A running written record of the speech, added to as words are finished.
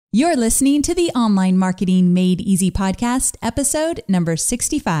You're listening to the Online Marketing Made Easy podcast, episode number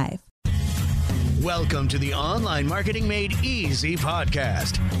 65. Welcome to the Online Marketing Made Easy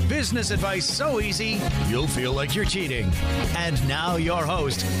podcast. Business advice so easy, you'll feel like you're cheating. And now your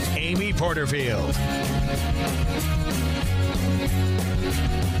host, Amy Porterfield.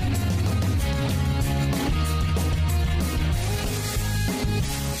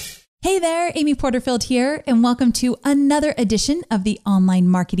 Hey there, Amy Porterfield here, and welcome to another edition of the Online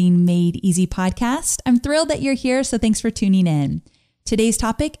Marketing Made Easy podcast. I'm thrilled that you're here, so thanks for tuning in. Today's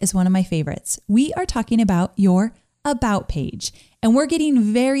topic is one of my favorites. We are talking about your About page, and we're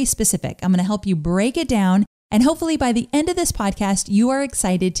getting very specific. I'm going to help you break it down, and hopefully by the end of this podcast, you are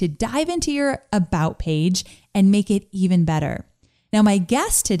excited to dive into your About page and make it even better. Now, my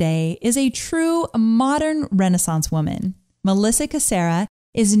guest today is a true modern Renaissance woman. Melissa Cassera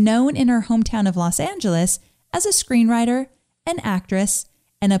is known in her hometown of Los Angeles as a screenwriter, an actress,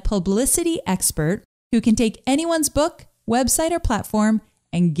 and a publicity expert who can take anyone's book, website, or platform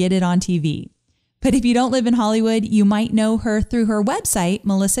and get it on TV. But if you don't live in Hollywood, you might know her through her website,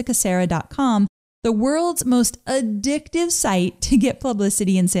 melissacassera.com, the world's most addictive site to get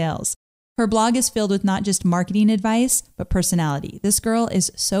publicity and sales. Her blog is filled with not just marketing advice, but personality. This girl is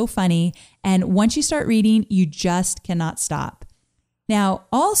so funny, and once you start reading, you just cannot stop. Now,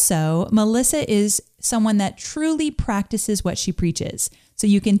 also, Melissa is someone that truly practices what she preaches. So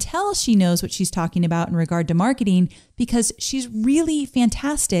you can tell she knows what she's talking about in regard to marketing because she's really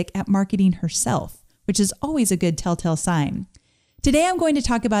fantastic at marketing herself, which is always a good telltale sign. Today, I'm going to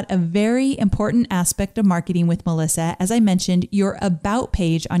talk about a very important aspect of marketing with Melissa, as I mentioned, your About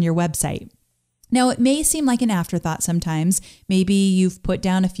page on your website. Now, it may seem like an afterthought sometimes. Maybe you've put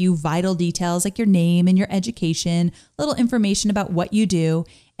down a few vital details like your name and your education, little information about what you do,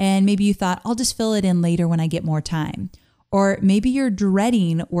 and maybe you thought, I'll just fill it in later when I get more time. Or maybe you're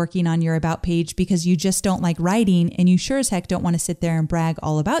dreading working on your About page because you just don't like writing and you sure as heck don't want to sit there and brag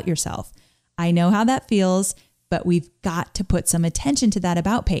all about yourself. I know how that feels, but we've got to put some attention to that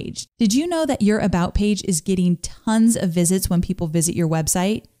About page. Did you know that your About page is getting tons of visits when people visit your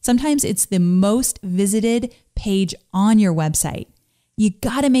website? Sometimes it's the most visited page on your website. You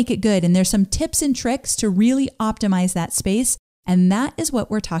got to make it good, and there's some tips and tricks to really optimize that space, and that is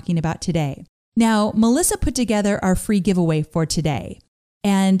what we're talking about today. Now, Melissa put together our free giveaway for today,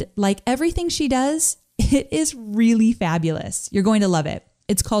 and like everything she does, it is really fabulous. You're going to love it.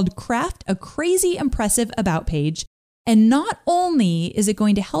 It's called Craft a Crazy Impressive About page. And not only is it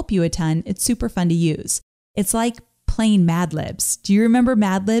going to help you a ton, it's super fun to use. It's like playing Mad Libs. Do you remember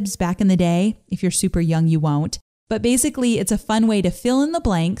Mad Libs back in the day? If you're super young, you won't. But basically, it's a fun way to fill in the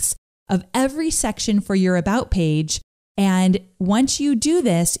blanks of every section for your About page. And once you do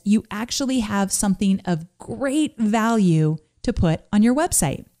this, you actually have something of great value to put on your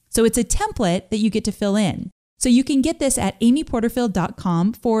website. So it's a template that you get to fill in. So you can get this at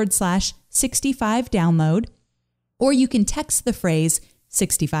amyporterfield.com/65 download, or you can text the phrase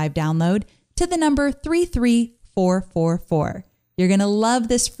 65 download to the number 33444. You're going to love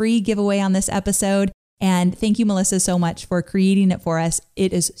this free giveaway on this episode. And thank you, Melissa, so much for creating it for us.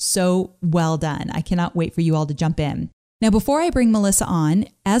 It is so well done. I cannot wait for you all to jump in. Now, before I bring Melissa on,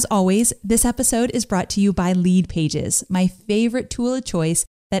 as always, this episode is brought to you by Lead Pages, my favorite tool of choice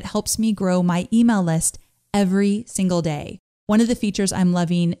that helps me grow my email list every single day. One of the features I'm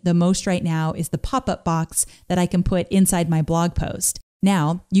loving the most right now is the pop-up box that I can put inside my blog post.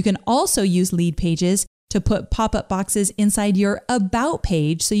 Now, you can also use Lead Pages to put pop-up boxes inside your About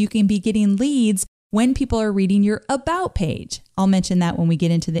page so you can be getting leads when people are reading your About page. I'll mention that when we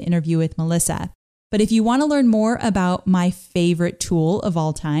get into the interview with Melissa. But if you want to learn more about my favorite tool of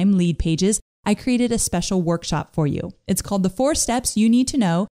all time, Lead Pages, I created a special workshop for you. It's called The 4 Steps You Need to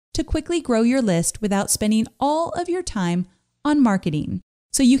Know to Quickly Grow Your List Without Spending All of Your Time on Marketing.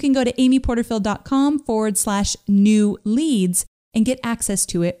 So you can go to amyporterfield.com/new leads and get access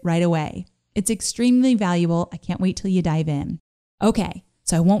to it right away. It's extremely valuable. I can't wait till you dive in. Okay,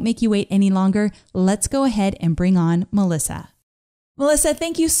 so I won't make you wait any longer. Let's go ahead and bring on Melissa. Melissa,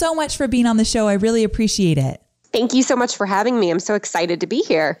 thank you so much for being on the show. I really appreciate it. Thank you so much for having me. I'm so excited to be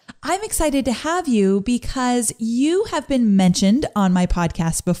here. I'm excited to have you because you have been mentioned on my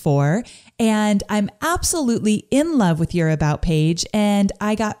podcast before, and I'm absolutely in love with your About page. And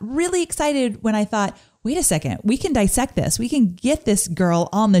I got really excited when I thought, wait a second, we can dissect this. We can get this girl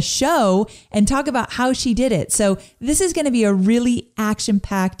on the show and talk about how she did it. So this is going to be a really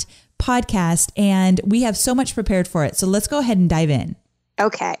action-packed podcast, and we have so much prepared for it. So let's go ahead and dive in.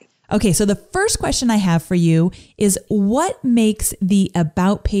 Okay, so the first question I have for you is, what makes the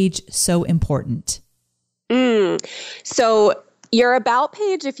About page so important? So Your about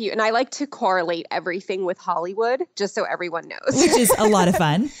page, and I like to correlate everything with Hollywood, just so everyone knows. Which is a lot of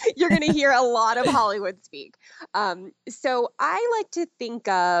fun. You're going to hear a lot of Hollywood speak. So I like to think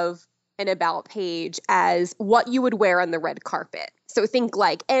of an about page as what you would wear on the red carpet. So think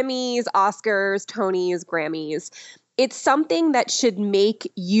like Emmys, Oscars, Tonys, Grammys. It's something that should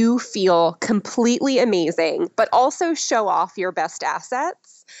make you feel completely amazing, but also show off your best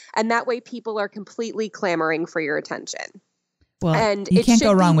assets. And that way people are completely clamoring for your attention. Well, and you can't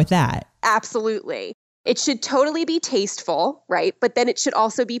go wrong with that. Absolutely. It should totally be tasteful, right? But then it should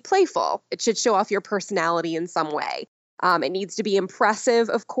also be playful. It should show off your personality in some way. It needs to be impressive,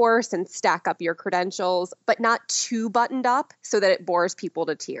 of course, and stack up your credentials, but not too buttoned up so that it bores people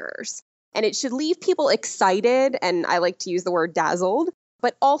to tears. And it should leave people excited, and I like to use the word dazzled,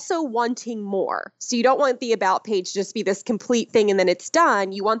 but also wanting more. So you don't want the about page to just be this complete thing and then it's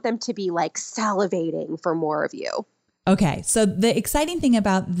done. You want them to be like salivating for more of you. Okay, so the exciting thing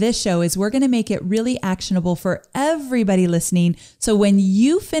about this show is we're going to make it really actionable for everybody listening. So when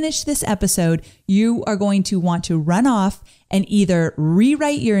you finish this episode, you are going to want to run off and either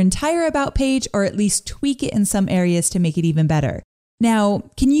rewrite your entire about page or at least tweak it in some areas to make it even better. Now,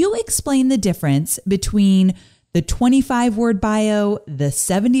 can you explain the difference between the 25-word bio, the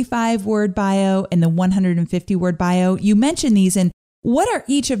 75-word bio, and the 150-word bio? You mentioned these, and what are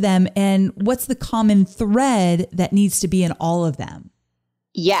each of them, and what's the common thread that needs to be in all of them?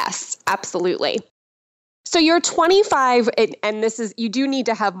 Yes, absolutely. So your 25, and this is, you do need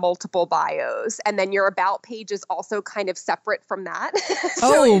to have multiple bios, and then your about page is also kind of separate from that.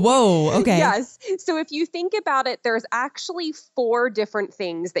 Whoa, okay. Yes. So if you think about it, there's actually 4 different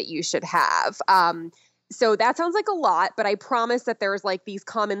things that you should have. So that sounds like a lot, but I promise that there's like these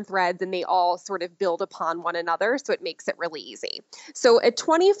common threads and they all sort of build upon one another. So it makes it really easy. So a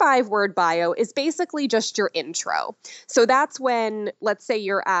 25-word bio is basically just your intro. So that's when, let's say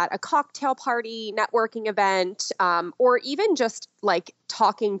you're at a cocktail party, networking event, or even just like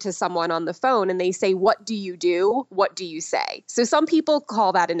talking to someone on the phone and they say, "What do you do? What do you say?" So some people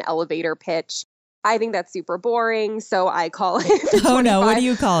call that an elevator pitch. I think that's super boring, so I call it Oh no, what do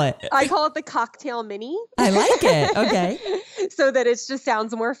you call it? I call it the cocktail mini. I like it. Okay. So that it just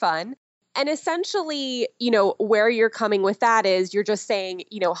sounds more fun. And essentially, where you're coming with that is you're just saying,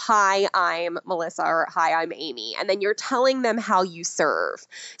 "Hi, I'm Melissa," or "Hi, I'm Amy." And then you're telling them how you serve.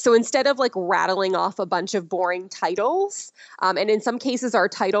 So instead of like rattling off a bunch of boring titles, and in some cases our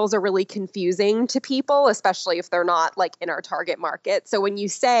titles are really confusing to people, especially if they're not like in our target market. So when you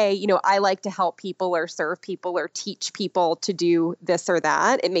say, "I like to help people or serve people or teach people to do this or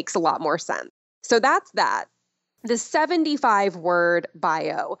that," it makes a lot more sense. So that's that. The 75-word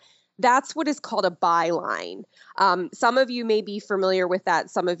bio. That's what is called a byline. Some of you may be familiar with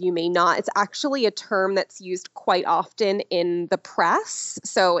that. Some of you may not. It's actually a term that's used quite often in the press.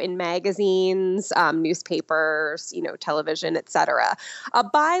 So in magazines, newspapers, television, etc. A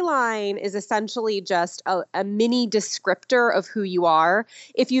byline is essentially just a mini descriptor of who you are.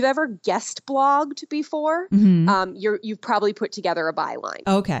 If you've ever guest blogged before, you've probably put together a byline.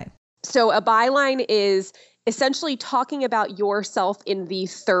 Okay. So a byline is essentially talking about yourself in the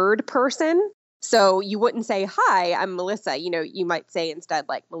third person. So you wouldn't say, "Hi, I'm Melissa." You might say instead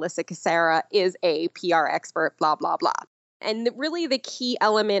like, "Melissa Cassera is a PR expert, blah, blah, blah." And really the key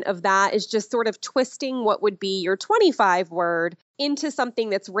element of that is just sort of twisting what would be your 25-word into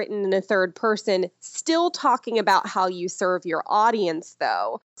something that's written in a third person, still talking about how you serve your audience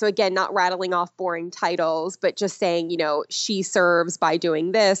though. So again, not rattling off boring titles, but just saying, "She serves by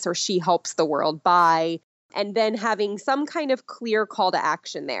doing this," or "She helps the world by," and then having some kind of clear call to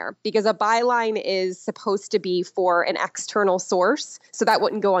action there, because a byline is supposed to be for an external source. So that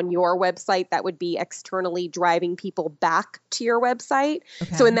wouldn't go on your website. That would be externally driving people back to your website.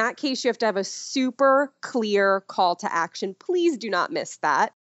 Okay. So in that case, you have to have a super clear call to action. Please do not miss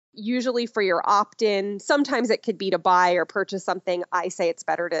that. Usually for your opt-in, sometimes it could be to buy or purchase something. I say it's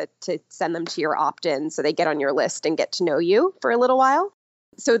better to send them to your opt-in so they get on your list and get to know you for a little while.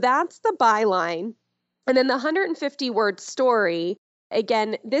 So that's the byline. And then the 150-word story,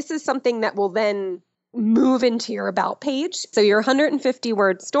 again, this is something that will then move into your about page. So your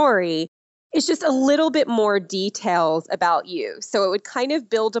 150-word story is just a little bit more details about you. So it would kind of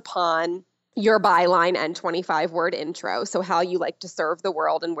build upon your byline and 25-word intro, so how you like to serve the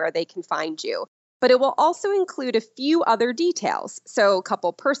world and where they can find you. But it will also include a few other details. So a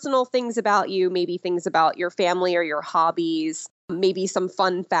couple personal things about you, maybe things about your family or your hobbies, maybe some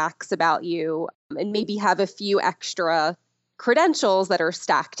fun facts about you, and maybe have a few extra credentials that are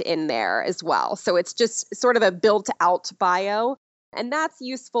stacked in there as well. So it's just sort of a built-out bio, and that's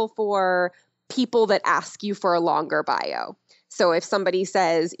useful for people that ask you for a longer bio. So if somebody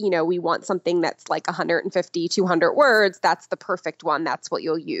says, we want something that's like 150, 200 words, that's the perfect one. That's what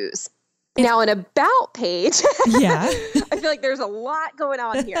you'll use. Now, an about page, yeah, I feel like there's a lot going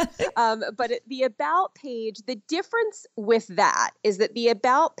on here. But the about page, the difference with that is that the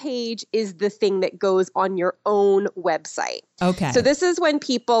about page is the thing that goes on your own website. Okay. So this is when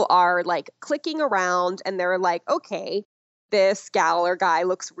people are like clicking around and they're like, okay, this gal or guy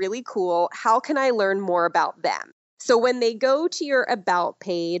looks really cool. How can I learn more about them? So when they go to your about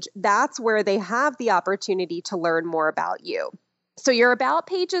page, that's where they have the opportunity to learn more about you. So your about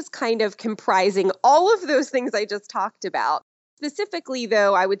page is kind of comprising all of those things I just talked about. Specifically,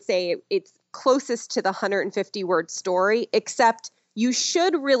 though, I would say it's closest to the 150 word story, except you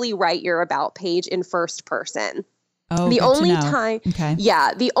should really write your about page in first person. Oh, the good only to know. time, Okay.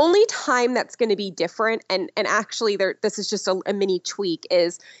 yeah, the only time that's going to be different, and actually this is just a mini tweak,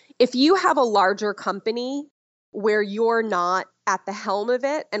 is if you have a larger company where you're not at the helm of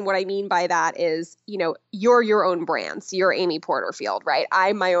it. And what I mean by that is, you're your own brand. So you're Amy Porterfield, right?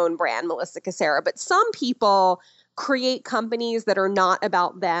 I'm my own brand, Melissa Cassera. But some people create companies that are not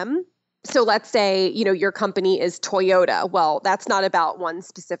about them. So let's say, your company is Toyota. Well, that's not about one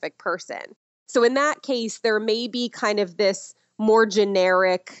specific person. So in that case, there may be kind of this more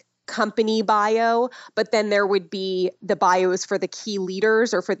generic company bio, but then there would be the bios for the key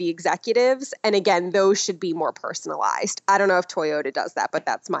leaders or for the executives. And again, those should be more personalized. I don't know if Toyota does that, but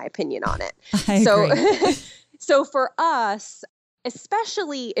that's my opinion on it. I agree. So for us,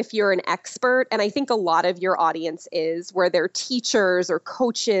 especially if you're an expert, and I think a lot of your audience is, where they're teachers or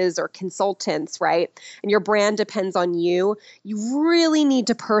coaches or consultants, right? And your brand depends on you. You really need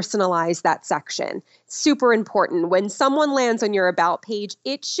to personalize that section. Super important. When someone lands on your about page,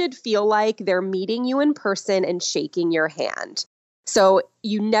 it should feel like they're meeting you in person and shaking your hand. So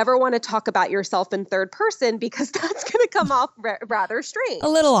you never want to talk about yourself in third person, because that's going to come off rather strange. A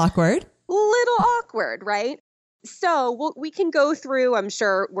little awkward, right? So we can go through, I'm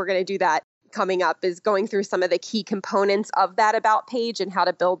sure we're going to do that coming up, is going through some of the key components of that about page and how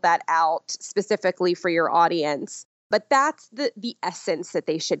to build that out specifically for your audience. But that's the essence that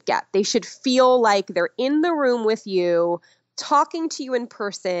they should get. They should feel like they're in the room with you, talking to you in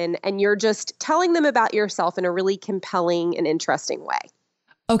person, and you're just telling them about yourself in a really compelling and interesting way.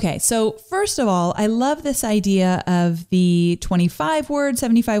 Okay, so first of all, I love this idea of the 25 word,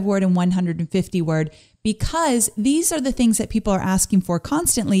 75 word, and 150 word, because these are the things that people are asking for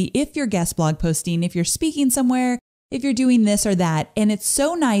constantly if you're guest blog posting, if you're speaking somewhere, if you're doing this or that. And it's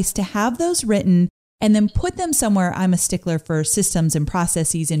so nice to have those written and then put them somewhere. I'm a stickler for systems and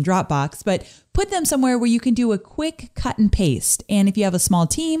processes in Dropbox, but put them somewhere where you can do a quick cut and paste. And if you have a small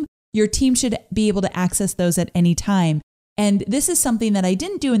team, your team should be able to access those at any time. And this is something that I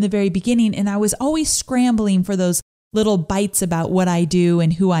didn't do in the very beginning. And I was always scrambling for those little bites about what I do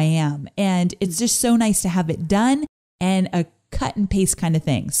and who I am. And it's just so nice to have it done and a cut and paste kind of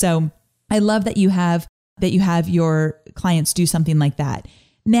thing. So I love that you have your clients do something like that.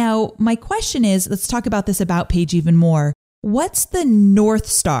 Now, my question is, let's talk about this about page even more. What's the North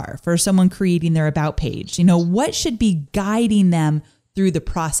Star for someone creating their about page? What should be guiding them through the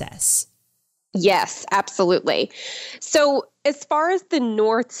process? Yes, absolutely. So as far as the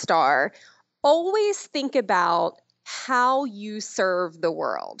North Star, always think about how you serve the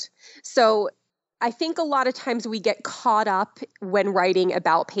world. So I think a lot of times we get caught up when writing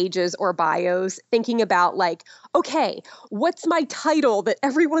about pages or bios, thinking about like, okay, what's my title that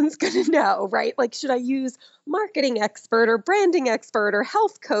everyone's going to know, right? Like, should I use marketing expert or branding expert or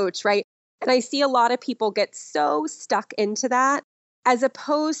health coach, right? And I see a lot of people get so stuck into that, as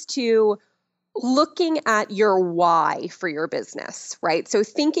opposed to looking at your why for your business, right? So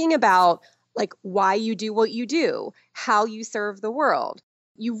thinking about like why you do what you do, how you serve the world.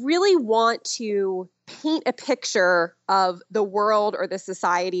 You really want to paint a picture of the world or the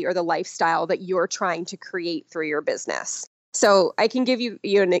society or the lifestyle that you're trying to create through your business. So I can give you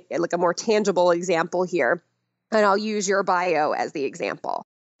like a more tangible example here, and I'll use your bio as the example.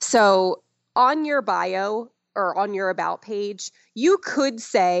 So on your bio or on your about page, you could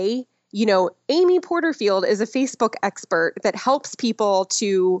say, Amy Porterfield is a Facebook expert that helps people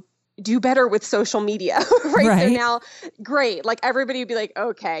to do better with social media, right? So now, great. Like everybody would be like,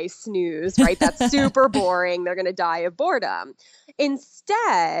 okay, snooze, right? That's super boring. They're going to die of boredom.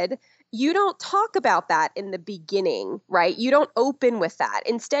 Instead, you don't talk about that in the beginning, right? You don't open with that.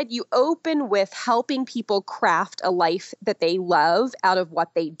 Instead, you open with helping people craft a life that they love out of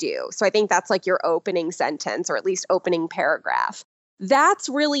what they do. So I think that's like your opening sentence, or at least opening paragraph. That's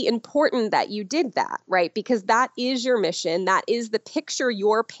really important that you did that, right? Because that is your mission. That is the picture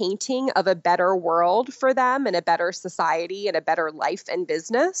you're painting of a better world for them and a better society and a better life and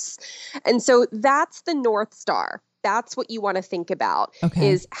business. And so that's the North Star. That's what you want to think about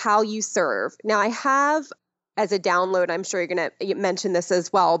is how you serve. Now, I have as a download, I'm sure you're going to mention this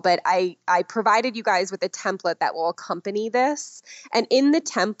as well, but I provided you guys with a template that will accompany this. And in the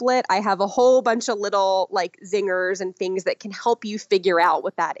template, I have a whole bunch of little like zingers and things that can help you figure out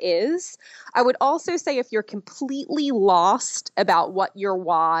what that is. I would also say if you're completely lost about what your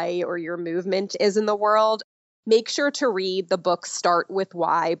why or your movement is in the world, make sure to read the book Start With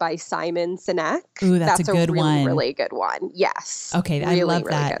Why by Simon Sinek. Ooh, that's a good one. Really good one. Yes. Okay, really, I love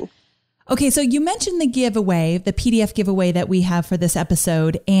really that. Good. Okay, so you mentioned the giveaway, the PDF giveaway that we have for this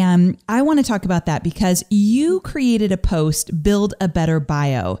episode, and I want to talk about that because you created a post, Build a Better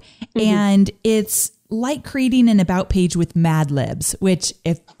Bio, and it's like creating an about page with Mad Libs, which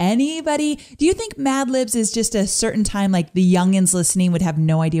if anybody, do you think Mad Libs is just a certain time, like the youngins listening would have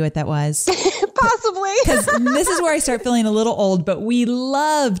no idea what that was? Possibly. Because this is where I start feeling a little old, but we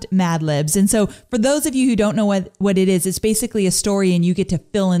loved Mad Libs. And so for those of you who don't know what it is, it's basically a story and you get to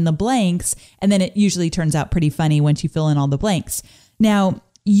fill in the blanks. And then it usually turns out pretty funny once you fill in all the blanks. Now,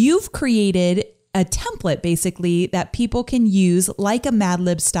 you've created a template basically that people can use like a Mad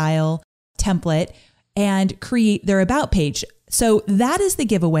Lib style template and create their about page. So that is the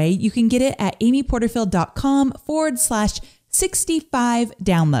giveaway. You can get it at amyporterfield.com/65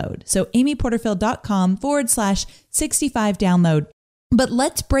 download. So amyporterfield.com/65 download. But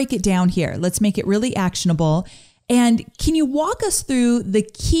let's break it down here. Let's make it really actionable. And can you walk us through the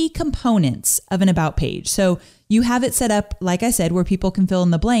key components of an about page? So you have it set up, like I said, where people can fill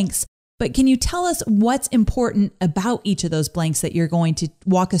in the blanks. But can you tell us what's important about each of those blanks that you're going to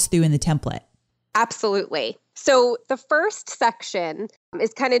walk us through in the template? Absolutely. So the first section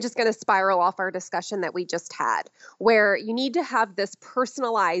is kind of just going to spiral off our discussion that we just had, where you need to have this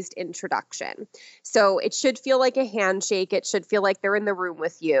personalized introduction. So it should feel like a handshake. It should feel like they're in the room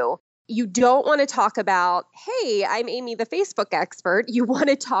with you. You don't want to talk about, hey, I'm Amy, the Facebook expert. You want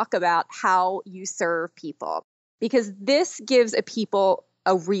to talk about how you serve people, because this gives people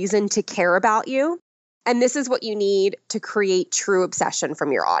a reason to care about you. And this is what you need to create true obsession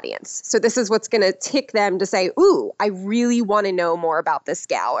from your audience. So this is what's going to tick them to say, ooh, I really want to know more about this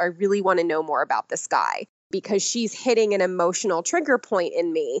gal. Or I really want to know more about this guy because she's hitting an emotional trigger point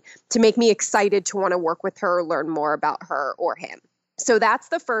in me to make me excited to want to work with her, learn more about her or him. So that's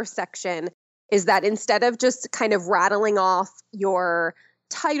the first section, is that instead of just kind of rattling off your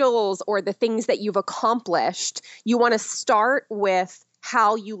titles or the things that you've accomplished, you want to start with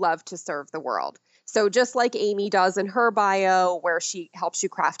how you love to serve the world. So just like Amy does in her bio, where she helps you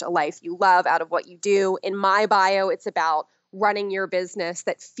craft a life you love out of what you do, in my bio, it's about running your business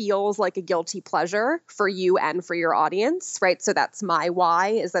that feels like a guilty pleasure for you and for your audience, right? So that's my why,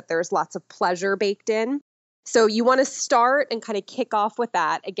 is that there's lots of pleasure baked in. So you want to start and kind of kick off with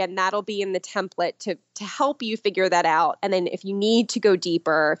that. Again, that'll be in the template to help you figure that out. And then if you need to go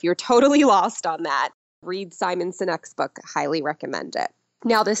deeper, if you're totally lost on that, read Simon Sinek's book. Highly recommend it.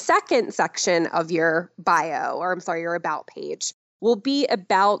 Now, the second section of your bio, or your about page, will be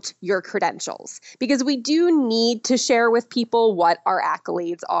about your credentials, because we do need to share with people what our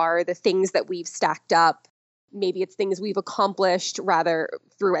accolades are, the things that we've stacked up. Maybe it's things we've accomplished rather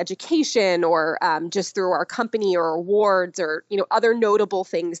through education or just through our company or awards or, other notable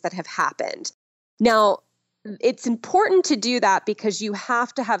things that have happened. Now, it's important to do that because you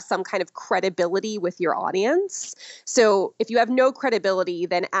have to have some kind of credibility with your audience. So if you have no credibility,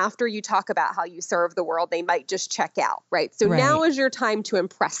 then after you talk about how you serve the world, they might just check out, right? So now is your time to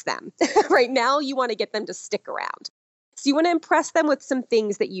impress them. Right now, you want to get them to stick around. So you want to impress them with some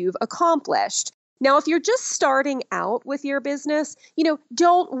things that you've accomplished. Now, if you're just starting out with your business,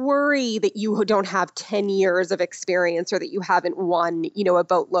 don't worry that you don't have 10 years of experience or that you haven't won, a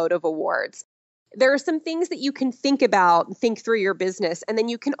boatload of awards. There are some things that you can think about and think through your business, and then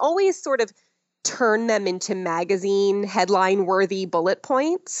you can always sort of turn them into magazine headline-worthy bullet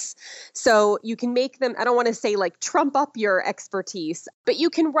points. So you can make them, I don't want to say like trump up your expertise, but you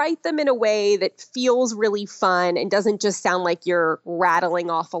can write them in a way that feels really fun and doesn't just sound like you're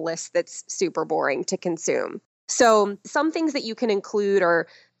rattling off a list that's super boring to consume. So some things that you can include are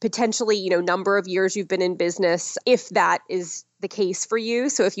potentially, number of years you've been in business, if that is the case for you.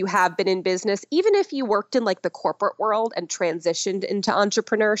 So if you have been in business, even if you worked in like the corporate world and transitioned into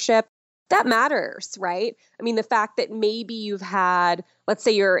entrepreneurship, that matters, right? I mean, the fact that maybe you've had, let's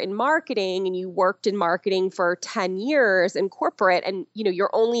say you're in marketing and you worked in marketing for 10 years in corporate and, you're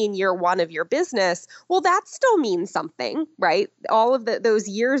only in year one of your business. Well, that still means something, right? All of those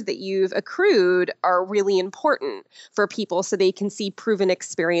years that you've accrued are really important for people so they can see proven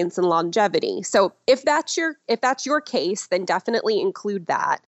experience and longevity. So if that's your case, then definitely include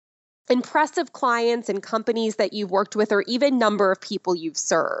that. Impressive clients and companies that you've worked with, or even number of people you've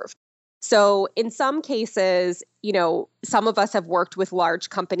served. So in some cases, some of us have worked with large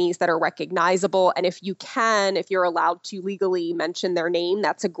companies that are recognizable. And if you're allowed to legally mention their name,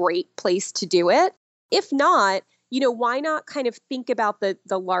 that's a great place to do it. If not, why not kind of think about the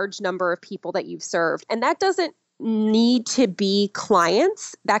large number of people that you've served? And that doesn't need to be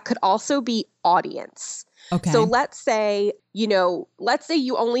clients. That could also be audience. Okay. So let's say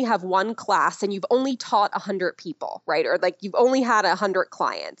you only have one class and you've only taught 100 people, right? Or like you've only had 100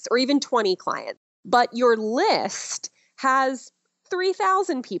 clients or even 20 clients, but your list has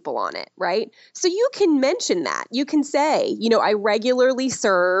 3,000 people on it, right? So you can mention that. You can say, I regularly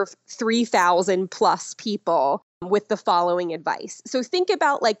serve 3,000 plus people with the following advice. So think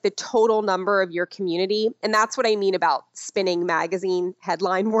about like the total number of your community. And that's what I mean about spinning magazine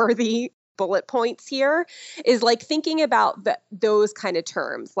headline worthy bullet points here, is like thinking about those kind of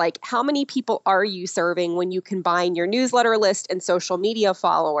terms. Like, how many people are you serving when you combine your newsletter list and social media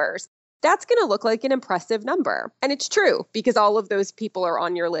followers? That's going to look like an impressive number. And it's true because all of those people are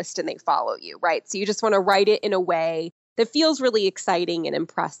on your list and they follow you, right? So you just want to write it in a way that feels really exciting and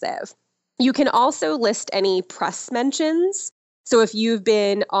impressive. You can also list any press mentions. So if you've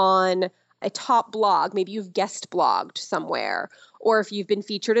been on a top blog, maybe you've guest blogged somewhere, or if you've been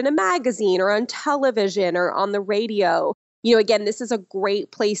featured in a magazine or on television or on the radio, again, this is a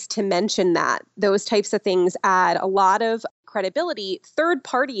great place to mention that. Those types of things add a lot of credibility,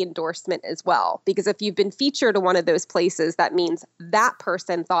 third-party endorsement as well. Because if you've been featured in one of those places, that means that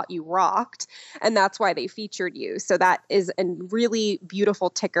person thought you rocked, and that's why they featured you. So that is a really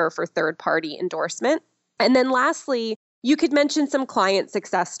beautiful ticker for third-party endorsement. And then lastly, you could mention some client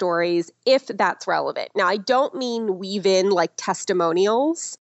success stories if that's relevant. Now, I don't mean weave in like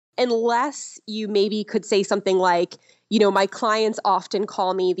testimonials, unless you maybe could say something like, my clients often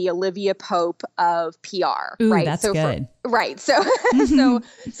call me the Olivia Pope of PR. Ooh, right? That's so good. Right. So,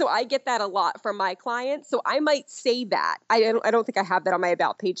 so I get that a lot from my clients. So I might say that. I don't think I have that on my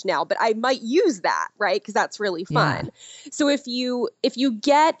about page now, but I might use that, right? Because that's really fun. Yeah. So if you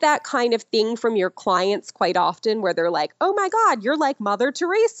get that kind of thing from your clients quite often, where they're like, "Oh my God, you're like Mother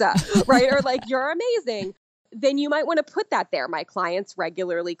Teresa," right? Or like, "You're amazing," then you might want to put that there. My clients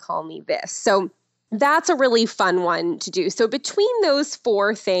regularly call me this. So that's a really fun one to do. So between those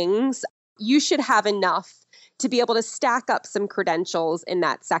 4 things, you should have enough to be able to stack up some credentials in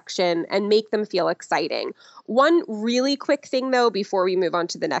that section and make them feel exciting. One really quick thing, though, before we move on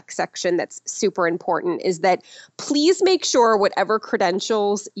to the next section that's super important, is that please make sure whatever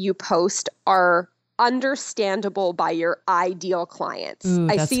credentials you post are understandable by your ideal clients. Ooh,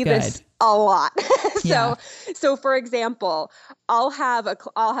 I see good. This a lot. Yeah. So for example, I'll have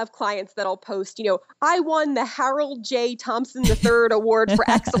clients that'll post, I won the Harold J. Thompson III Award for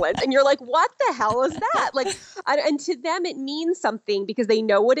Excellence. And you're like, what the hell is that? Like, and to them, it means something because they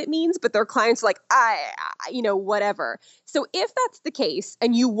know what it means, but their clients are like, whatever. So if that's the case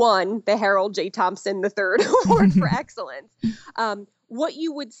and you won the Harold J. Thompson III Award for Excellence, what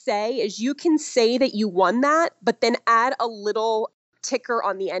you would say is you can say that you won that, but then add a little ticker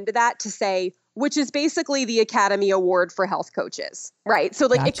on the end of that to say, which is basically the Academy Award for Health Coaches, right? So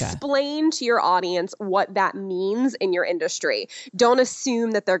like Explain to your audience what that means in your industry. Don't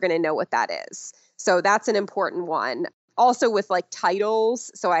assume that they're going to know what that is. So that's an important one. Also with like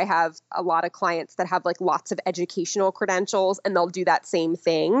titles. So I have a lot of clients that have like lots of educational credentials and they'll do that same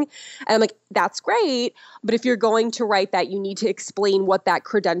thing. And I'm like, that's great. But if you're going to write that, you need to explain what that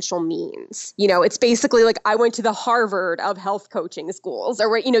credential means. It's basically like, I went to the Harvard of health coaching schools,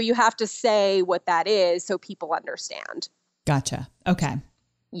 or, you have to say what that is so people understand. Gotcha. Okay.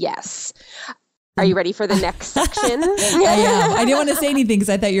 Yes. Are you ready for the next section? I am. I didn't want to say anything because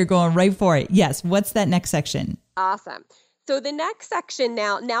I thought you were going right for it. Yes. What's that next section? Awesome. So the next section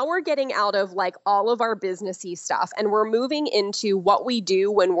now we're getting out of like all of our businessy stuff and we're moving into what we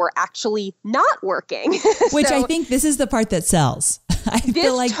do when we're actually not working. Which I think this is the part that sells. I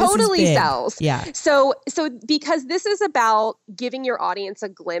feel like totally this is big. sells. Yeah. So because this is about giving your audience a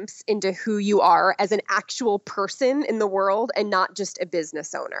glimpse into who you are as an actual person in the world and not just a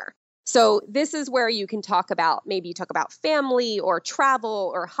business owner. So this is where you can talk about family or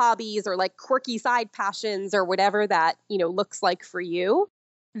travel or hobbies or like quirky side passions or whatever that, looks like for you.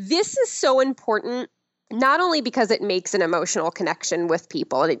 This is so important, not only because it makes an emotional connection with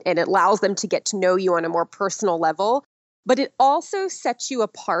people and it allows them to get to know you on a more personal level, but it also sets you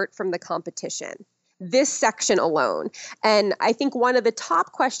apart from the competition. This section alone. And I think one of the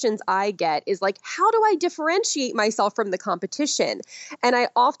top questions I get is like, how do I differentiate myself from the competition? And I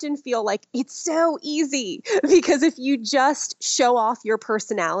often feel like it's so easy because if you just show off your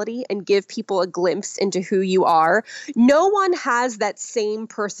personality and give people a glimpse into who you are, no one has that same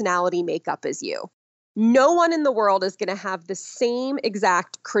personality makeup as you. No one in the world is going to have the same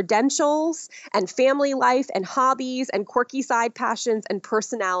exact credentials and family life and hobbies and quirky side passions and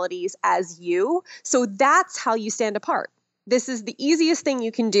personalities as you. So that's how you stand apart. This is the easiest thing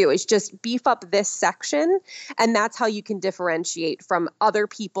you can do is just beef up this section. And that's how you can differentiate from other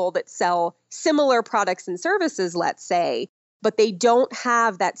people that sell similar products and services, let's say, but they don't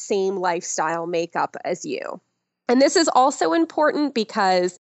have that same lifestyle makeup as you. And this is also important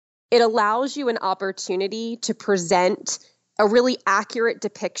because it allows you an opportunity to present a really accurate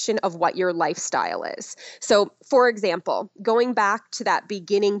depiction of what your lifestyle is. So, for example, going back to that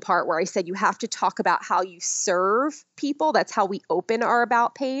beginning part where I said you have to talk about how you serve people, that's how we open our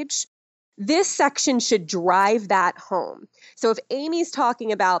About page. This section should drive that home. So if Amy's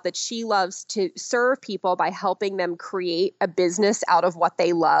talking about that she loves to serve people by helping them create a business out of what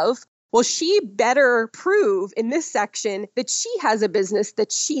they love, well, she better prove in this section that she has a business that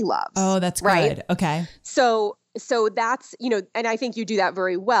she loves. Oh, that's good. Right? Okay. So that's, and I think you do that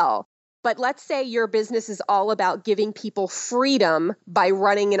very well. But let's say your business is all about giving people freedom by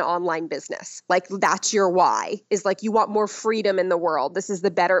running an online business. Like that's your why, is like you want more freedom in the world. This is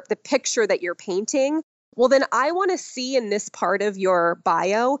the picture that you're painting. Well, then I want to see in this part of your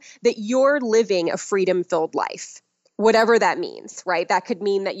bio that you're living a freedom-filled life. Whatever that means, right? That could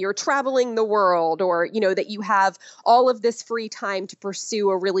mean that you're traveling the world or, that you have all of this free time to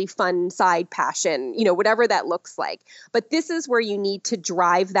pursue a really fun side passion, whatever that looks like. But this is where you need to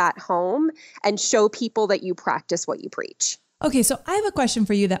drive that home and show people that you practice what you preach. Okay, so I have a question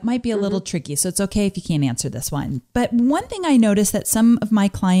for you that might be a little tricky, so it's okay if you can't answer this one. But one thing I notice that some of my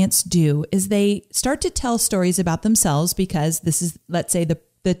clients do is they start to tell stories about themselves because this is, let's say,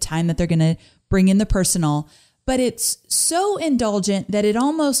 the time that they're going to bring in the personal. But it's so indulgent that it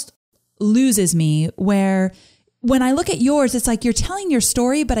almost loses me where when I look at yours, it's like you're telling your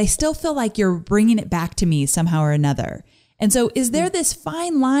story, but I still feel like you're bringing it back to me somehow or another. And so is there this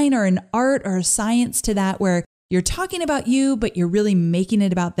fine line or an art or a science to that where you're talking about you, but you're really making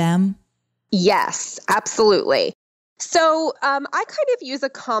it about them? Yes, absolutely. So I kind of use a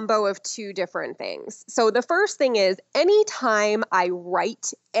combo of two different things. So the first thing is anytime I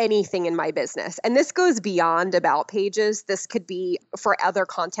write anything in my business, and this goes beyond About pages, this could be for other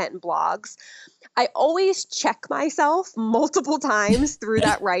content and blogs, I always check myself multiple times through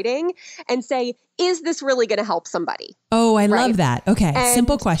that writing and say, is this really going to help somebody? Oh, I love that. Okay. And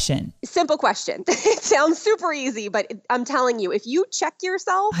simple question. Simple question. It sounds super easy, but I'm telling you, if you check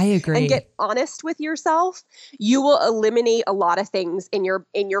yourself I agree. and get honest with yourself, you will eliminate a lot of things in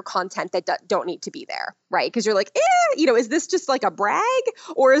your content that don't need to be there, right? Because you're like, is this just like a brag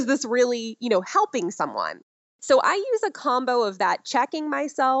or is this really, helping someone? So I use a combo of that, checking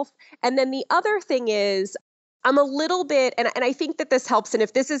myself. And then the other thing is I'm a little bit, and I think that this helps. And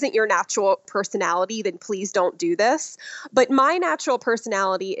if this isn't your natural personality, then please don't do this. But my natural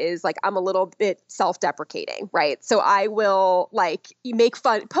personality is like, I'm a little bit self-deprecating, right? So I will like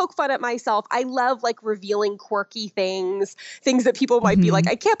poke fun at myself. I love like revealing quirky things that people might be like,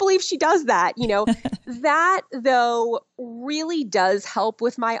 I can't believe she does that. That though really does help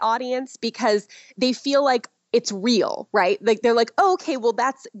with my audience because they feel like it's real, right? Like they're like, oh, okay, well,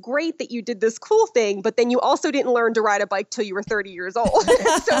 that's great that you did this cool thing, but then you also didn't learn to ride a bike till you were 30 years old.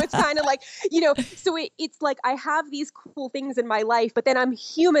 So it's kind of like, so it's like I have these cool things in my life, but then I'm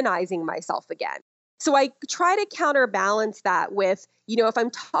humanizing myself again. So I try to counterbalance that with, if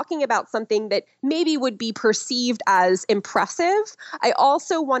I'm talking about something that maybe would be perceived as impressive, I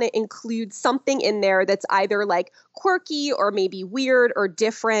also want to include something in there that's either like quirky or maybe weird or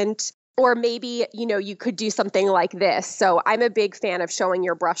different. Or maybe, you could do something like this. So I'm a big fan of showing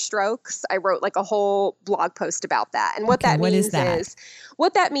your brush strokes. I wrote like a whole blog post about that. And what that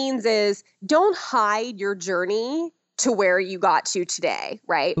means is don't hide your journey to where you got to today,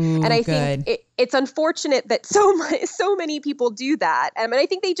 right? Ooh, and I good. think it's unfortunate that so many people do that. And I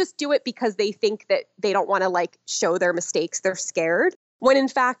think they just do it because they think that they don't want to like show their mistakes. They're scared. When in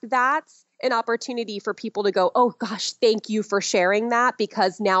fact, that's an opportunity for people to go, oh gosh, thank you for sharing that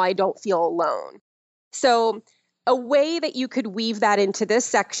because now I don't feel alone. So a way that you could weave that into this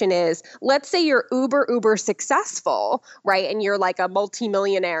section is, let's say you're uber successful, right? And you're like a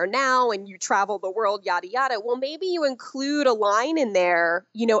multimillionaire now and you travel the world, yada, yada. Well, maybe you include a line in there,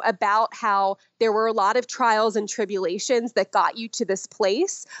 about how there were a lot of trials and tribulations that got you to this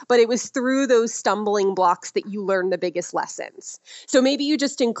place, but it was through those stumbling blocks that you learned the biggest lessons. So maybe you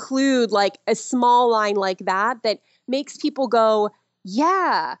just include like a small line like that makes people go,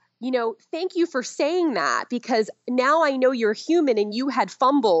 yeah, thank you for saying that, because now I know you're human and you had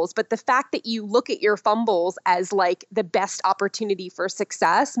fumbles, but the fact that you look at your fumbles as like the best opportunity for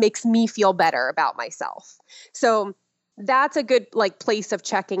success makes me feel better about myself. So that's a good like place of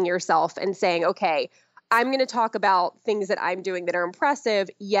checking yourself and saying, okay, I'm going to talk about things that I'm doing that are impressive,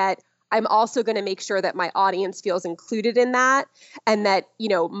 yet I'm also going to make sure that my audience feels included in that, and that,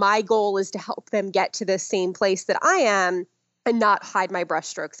 my goal is to help them get to the same place that I am, and not hide my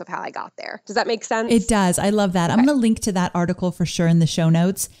brushstrokes of how I got there. Does that make sense? It does. I love that. Okay. I'm going to link to that article for sure in the show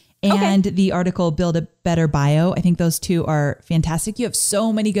notes, and the article, Build a Better Bio. I think those two are fantastic. You have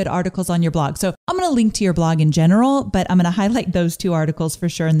so many good articles on your blog. So I'm going to link to your blog in general, but I'm going to highlight those two articles for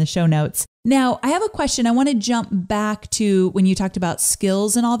sure in the show notes. Now, I have a question. I want to jump back to when you talked about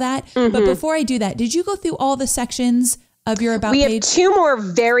skills and all that. Mm-hmm. But before I do that, did you go through all the sections of your about page? We have two more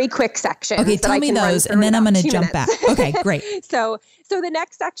very quick sections. Okay, tell me those, and then I'm going to jump back. Okay, great. So the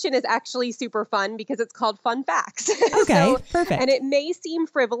next section is actually super fun because it's called Fun Facts. Okay, perfect. And it may seem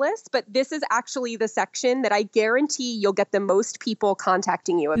frivolous, but this is actually the section that I guarantee you'll get the most people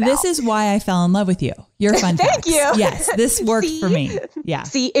contacting you about. This is why I fell in love with you. Your Fun Thank Facts. you. Yes, this worked for me. Yeah.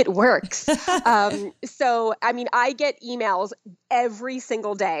 See, it works. So, I get emails every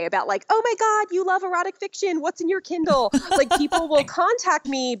single day about like, oh my God, you love erotic fiction. What's in your Kindle? Like people will contact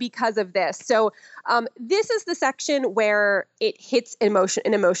me because of this. So this is the section where it hits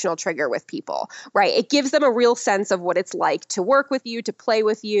an emotional trigger with people, right? It gives them a real sense of what it's like to work with you, to play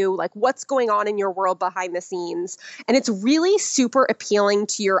with you, like what's going on in your world behind the scenes. And it's really super appealing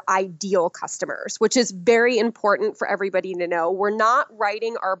to your ideal customers, which is very important for everybody to know. We're not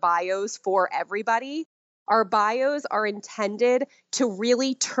writing our bios for everybody. Our bios are intended to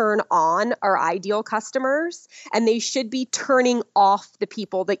really turn on our ideal customers, and they should be turning off the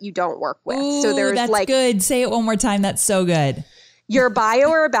people that you don't work with. Ooh, so there's that's good. Say it one more time. That's so good. Your bio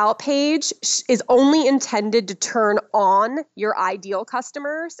or about page is only intended to turn on your ideal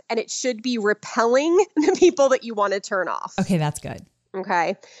customers, and it should be repelling the people that you want to turn off. Okay, that's good.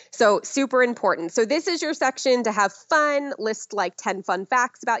 Okay. So super important. So this is your section to have fun, list like 10 fun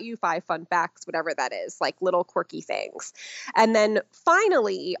facts about you, 5 fun facts, whatever that is, like little quirky things. And then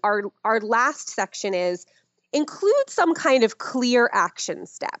finally, our last section is include some kind of clear action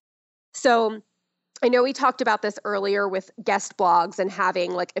step. So I know we talked about this earlier with guest blogs and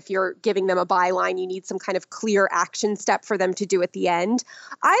having like, if you're giving them a byline, you need some kind of clear action step for them to do at the end.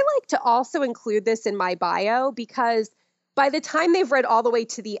 I like to also include this in my bio because by the time they've read all the way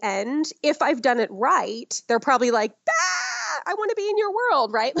to the end, if I've done it right, they're probably like, I want to be in your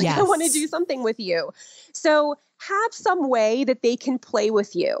world, right? Like, yes. I want to do something with you. So have some way that they can play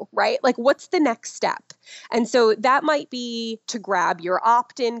with you, right? Like, what's the next step? And so that might be to grab your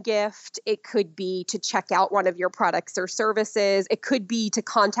opt-in gift. It could be to check out one of your products or services. It could be to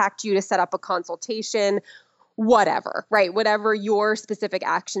contact you to set up a consultation. Whatever, right? Whatever your specific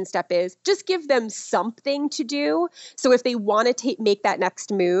action step is, just give them something to do. So if they want to make that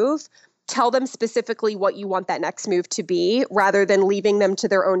next move, tell them specifically what you want that next move to be rather than leaving them to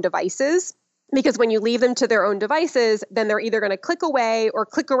their own devices. Because when you leave them to their own devices, then they're either going to click away or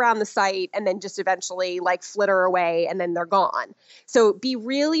click around the site and then just eventually like flitter away and then they're gone. So be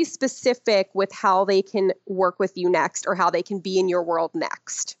really specific with how they can work with you next or how they can be in your world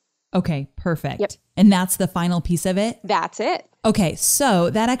next. Okay, perfect. Yep. And that's the final piece of it? That's it. Okay, so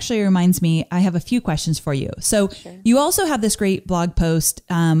that actually reminds me, I have a few questions for you. So sure. You also have this great blog post.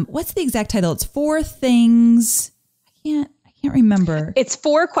 What's the exact title? It's 4 things. I can't remember. It's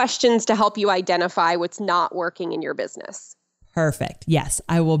 4 questions to help you identify what's not working in your business. Perfect. Yes,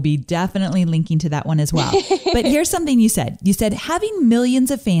 I will be definitely linking to that one as well. But here's something you said. You said having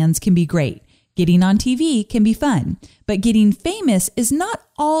millions of fans can be great. Getting on TV can be fun, but getting famous is not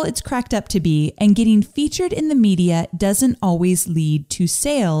all it's cracked up to be, and getting featured in the media doesn't always lead to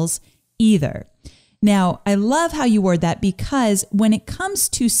sales either. Now, I love how you word that because when it comes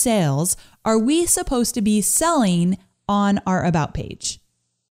to sales, are we supposed to be selling on our about page?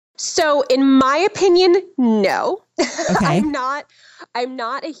 So in my opinion, no. Okay. I'm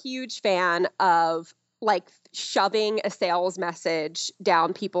not a huge fan of like shoving a sales message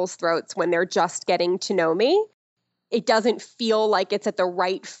down people's throats when they're just getting to know me. It doesn't feel like it's at the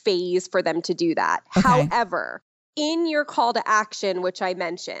right phase for them to do that. Okay. However, in your call to action, which I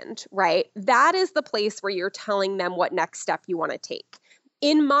mentioned, right? That is the place where you're telling them what next step you want to take.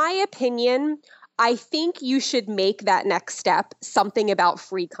 In my opinion, I think you should make that next step something about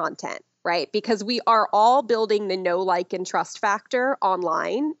free content, right? Because we are all building the know, like, and trust factor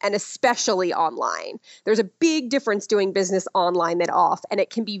online, and especially online. There's a big difference doing business online than off, and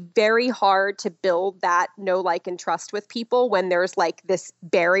it can be very hard to build that know, like, and trust with people when there's like this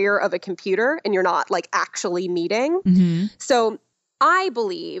barrier of a computer and you're not like actually meeting. Mm-hmm. So I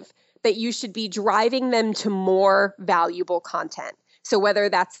believe that you should be driving them to more valuable content. So whether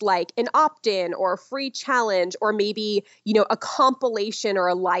that's like an opt-in or a free challenge, or maybe, a compilation or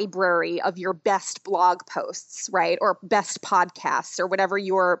a library of your best blog posts, right? Or best podcasts, or whatever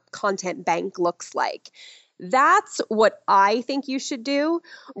your content bank looks like. That's what I think you should do,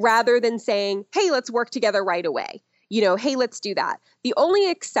 rather than saying, hey, let's work together right away. Hey, let's do that. The only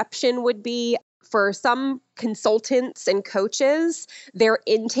exception would be for some consultants and coaches, their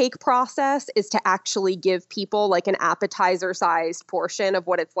intake process is to actually give people like an appetizer-sized portion of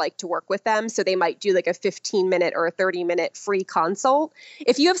what it's like to work with them. So they might do like a 15-minute or a 30-minute free consult.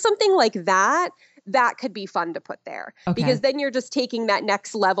 If you have something like that, that could be fun to put there. Okay. Because then you're just taking that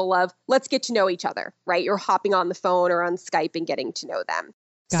next level of let's get to know each other, right? You're hopping on the phone or on Skype and getting to know them.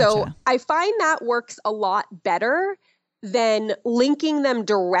 Gotcha. So I find that works a lot better than linking them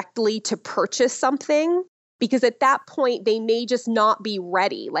directly to purchase something, because at that point they may just not be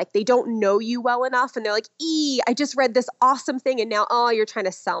ready. Like they don't know you well enough and they're like, I just read this awesome thing and now, you're trying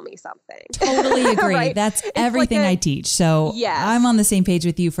to sell me something. Totally agree. Right? That's everything I teach. So yes. I'm on the same page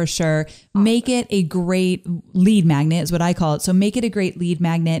with you for sure. Awesome. Make it a great lead magnet is what I call it. So make it a great lead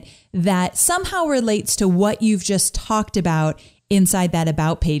magnet that somehow relates to what you've just talked about inside that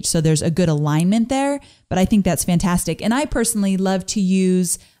about page. So there's a good alignment there, but I think that's fantastic. And I personally love to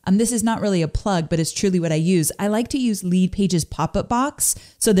use, this is not really a plug, but it's truly what I use. I like to use Leadpage's pop-up box.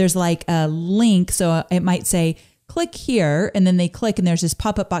 So there's like a link. So it might say, click here, and then they click and there's this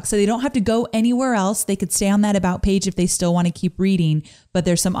pop-up box. So they don't have to go anywhere else. They could stay on that about page if they still want to keep reading, but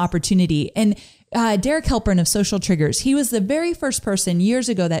there's some opportunity. And Derek Halpern of Social Triggers, he was the very first person years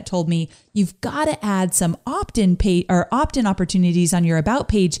ago that told me you've got to add some opt-in opportunities on your about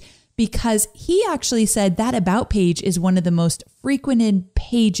page, because he actually said that about page is one of the most frequented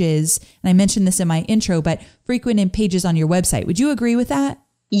pages. And I mentioned this in my intro, but frequented pages on your website. Would you agree with that?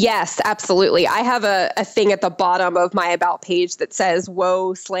 Yes, absolutely. I have a thing at the bottom of my about page that says,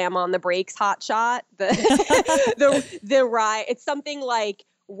 whoa, slam on the brakes, hot shot. The ride. It's something like,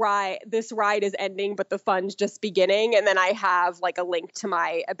 this ride is ending, but the fun's just beginning. And then I have like a link to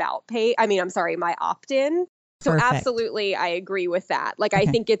my my opt-in. So Perfect. Absolutely, I agree with that. Like, okay. I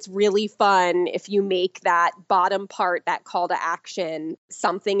think it's really fun if you make that bottom part, that call to action,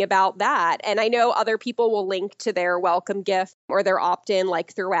 something about that. And I know other people will link to their welcome gift or their opt-in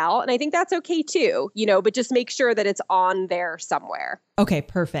like throughout. And I think that's okay too, but just make sure that it's on there somewhere. Okay,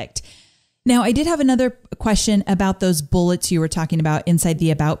 perfect. Now, I did have another question about those bullets you were talking about inside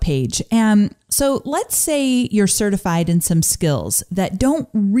the about page. So let's say you're certified in some skills that don't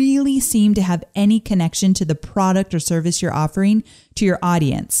really seem to have any connection to the product or service you're offering to your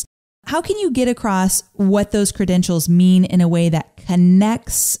audience. How can you get across what those credentials mean in a way that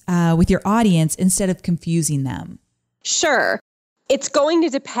connects with your audience instead of confusing them? Sure. It's going to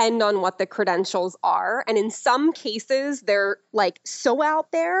depend on what the credentials are. And in some cases, they're like so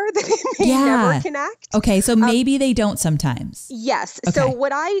out there that they never connect. Okay. So maybe they don't sometimes. Yes. Okay. So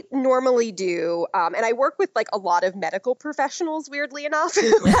what I normally do, and I work with like a lot of medical professionals, weirdly enough,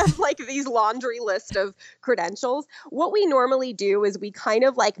 who have like these laundry list of credentials. What we normally do is we kind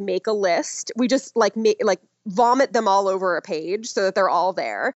of like make a list. We just like vomit them all over a page so that they're all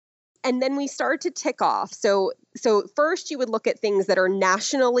there. And then we start to tick off. So first you would look at things that are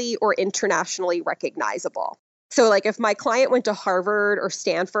nationally or internationally recognizable. So like if my client went to Harvard or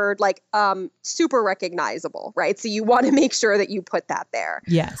Stanford, like super recognizable, right? So you want to make sure that you put that there.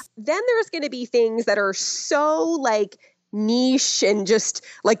 Yes. Then there's going to be things that are so like niche and just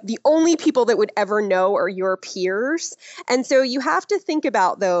like the only people that would ever know are your peers. And so you have to think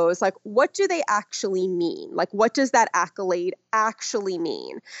about those, like what do they actually mean? Like what does that accolade actually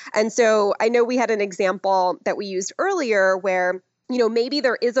mean? And so I know we had an example that we used earlier where maybe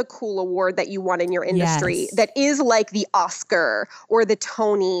there is a cool award that you won in your industry that is like the Oscar or the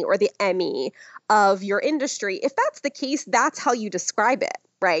Tony or the Emmy of your industry. If that's the case, that's how you describe it,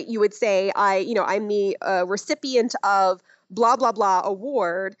 right? You would say, I'm the recipient of blah, blah, blah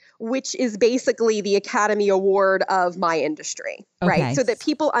award, which is basically the Academy Award of my industry, right? So that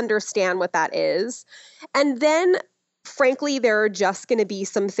people understand what that is. And then frankly, there are just going to be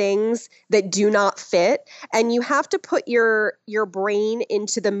some things that do not fit. And you have to put your brain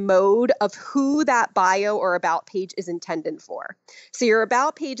into the mode of who that bio or about page is intended for. So your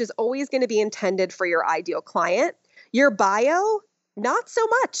about page is always going to be intended for your ideal client. Your bio, not so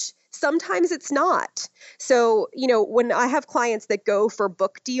much. Sometimes it's not. So, when I have clients that go for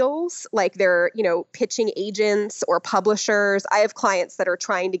book deals, like they're, pitching agents or publishers, I have clients that are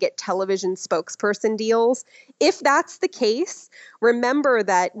trying to get television spokesperson deals. If that's the case, remember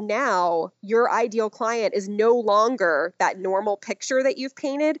that now your ideal client is no longer that normal picture that you've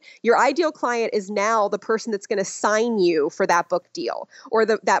painted. Your ideal client is now the person that's going to sign you for that book deal, or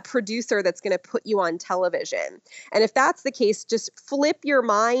that producer that's going to put you on television. And if that's the case, just flip your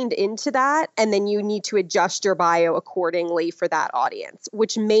mind into that, and then you need to adjust your bio accordingly for that audience,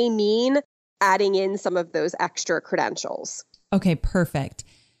 which may mean adding in some of those extra credentials. Okay, perfect.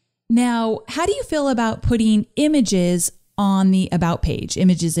 Now, how do you feel about putting images on the about page?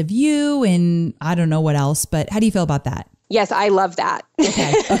 Images of you and I don't know what else, but how do you feel about that? Yes, I love that.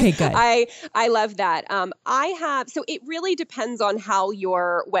 Okay, good. I love that. So it really depends on how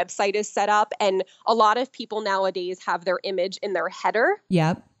your website is set up. And a lot of people nowadays have their image in their header.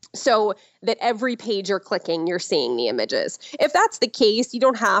 Yep. So that every page you're clicking, you're seeing the images. If that's the case, you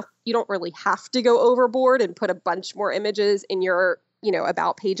don't really have to go overboard and put a bunch more images in your,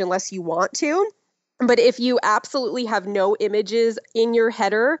 about page unless you want to. But if you absolutely have no images in your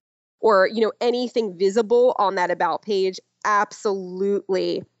header or, anything visible on that about page,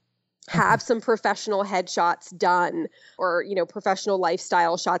 absolutely have some professional headshots done or, professional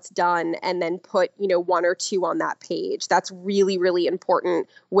lifestyle shots done, and then put, one or two on that page. That's really, really important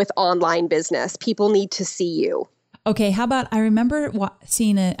with online business. People need to see you. Okay. How about, I remember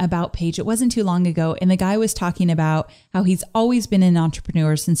seeing an about page. It wasn't too long ago. And the guy was talking about how he's always been an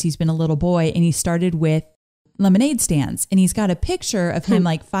entrepreneur since he's been a little boy. And he started with lemonade stands. And he's got a picture of him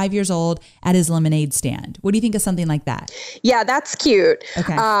like 5 years old at his lemonade stand. What do you think of something like that? Yeah, that's cute.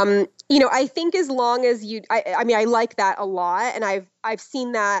 Okay. I think as long as I like that a lot. And I've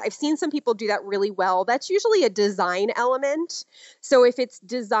seen that. I've seen some people do that really well. That's usually a design element. So if it's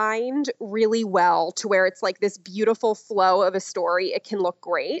designed really well to where it's like this beautiful flow of a story, it can look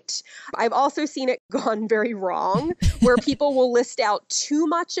great. I've also seen it gone very wrong where people will list out too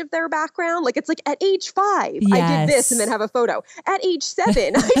much of their background. Like it's like at age 5, yes, I did this and then have a photo. At age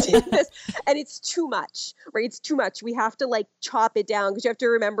 7, I did this. And it's too much, right? It's too much. We have to like chop it down because you have to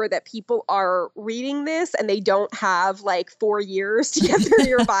remember that people are reading this and they don't have like 4 years to get through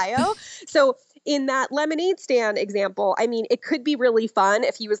your bio. So in that lemonade stand example, it could be really fun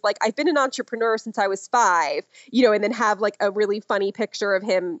if he was like, I've been an entrepreneur since I was 5, and then have like a really funny picture of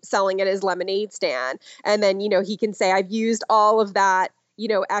him selling at his lemonade stand. And then, he can say, I've used all of that,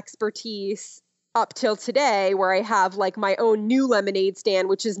 expertise up till today where I have like my own new lemonade stand,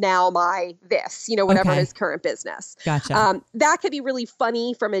 which is now my whatever his current business. Gotcha. That could be really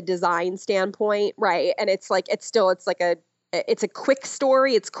funny from a design standpoint, right? And it's a quick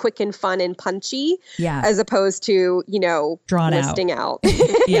story. It's quick and fun and punchy, as opposed to, drawn listing out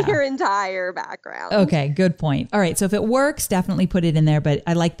your entire background. Okay, good point. All right. So if it works, definitely put it in there, but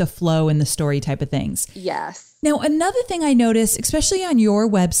I like the flow and the story type of things. Yes. Now, another thing I noticed, especially on your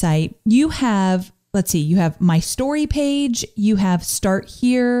website, you have my story page, you have start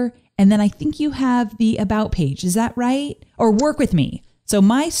here, and then I think you have the about page. Is that right? Or work with me. So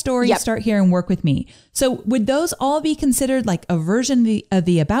my story, start here and work with me. So would those all be considered like a version of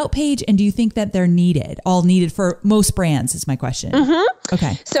the about page? And do you think that they're all needed for most brands is my question. Mm-hmm.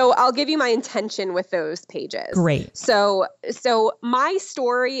 Okay. So I'll give you my intention with those pages. Great. So my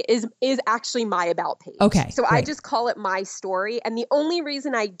story is actually my about page. Okay. So great. I just call it my story. And the only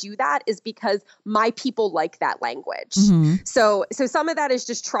reason I do that is because my people like that language. Mm-hmm. So some of that is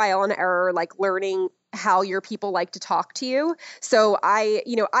just trial and error, like learning how your people like to talk to you. So I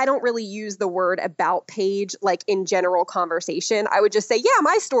don't really use the word about page like in general conversation. I would just say,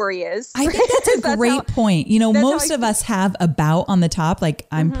 my story is. I think that's a great point. Most of us have about on the top, like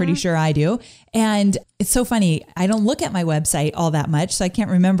I'm pretty sure I do. And it's so funny. I don't look at my website all that much, so I can't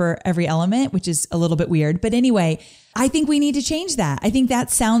remember every element, which is a little bit weird. But anyway, I think we need to change that. I think that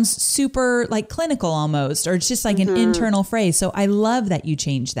sounds super like clinical almost, or it's just like an internal phrase. So I love that you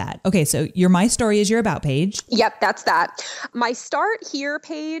changed that. Okay. So my story is your about page. Yep. That's that. My start here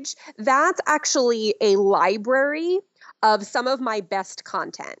page, that's actually a library of some of my best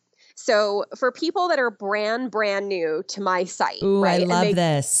content. So for people that are brand new to my site, Ooh, right? I love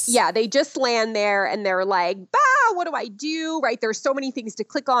this. Yeah, they just land there and they're like, what do I do? Right? There's so many things to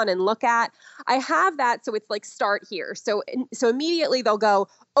click on and look at. I have that. So it's like, start here. So immediately they'll go,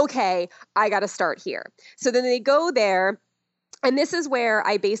 okay, I got to start here. So then they go there. And this is where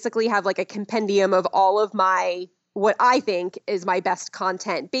I basically have like a compendium of all of what I think is my best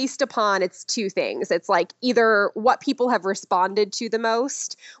content based upon it's two things. It's like either what people have responded to the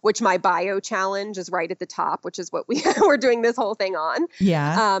most, which my bio challenge is right at the top, which is what we're doing this whole thing on.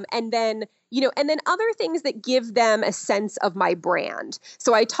 Yeah. And then other things that give them a sense of my brand.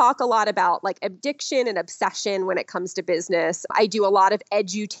 So I talk a lot about like addiction and obsession when it comes to business. I do a lot of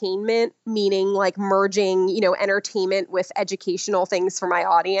edutainment, meaning like merging, entertainment with educational things for my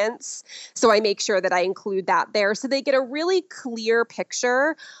audience. So I make sure that I include that there so they get a really clear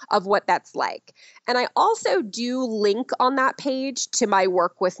picture of what that's like. And I also do link on that page to my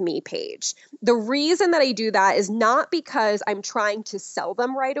Work With Me page. The reason that I do that is not because I'm trying to sell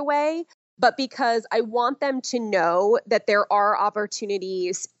them right away, but because I want them to know that there are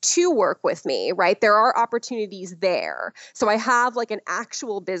opportunities to work with me, right? There are opportunities there. So I have like an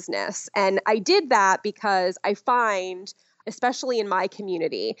actual business. And I did that because I find, especially in my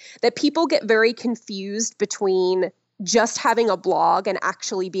community, that people get very confused between just having a blog and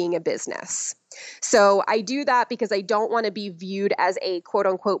actually being a business. So I do that because I don't want to be viewed as a quote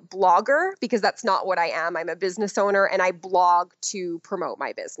unquote blogger, because that's not what I am. I'm a business owner and I blog to promote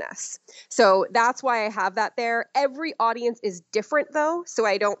my business. So that's why I have that there. Every audience is different though. So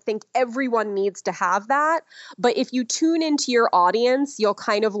I don't think everyone needs to have that. But if you tune into your audience, you'll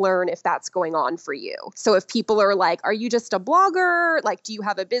kind of learn if that's going on for you. So if people are like, are you just a blogger? Like, do you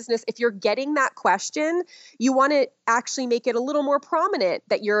have a business? If you're getting that question, you want to actually make it a little more prominent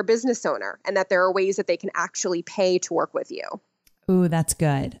that you're a business owner and that there are ways that they can actually pay to work with you. Ooh, that's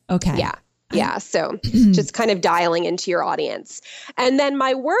good. Okay. Yeah. Yeah. So just kind of dialing into your audience. And then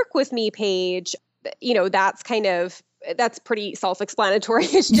my Work With Me page, that's pretty self-explanatory.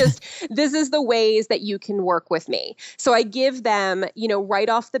 It's just, this is the ways that you can work with me. So I give them, right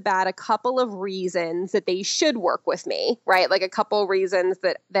off the bat, a couple of reasons that they should work with me, right? Like a couple reasons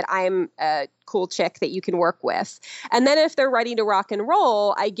that I'm a cool chick that you can work with. And then if they're ready to rock and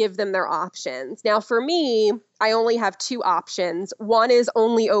roll, I give them their options. Now for me, I only have two options. One is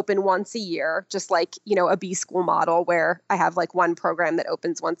only open once a year, just like, a B school model where I have like one program that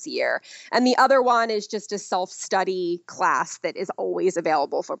opens once a year. And the other one is just a self-study class that is always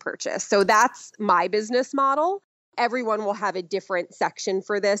available for purchase. So that's my business model. Everyone will have a different section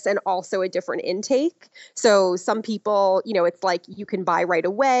for this and also a different intake. So some people, it's like you can buy right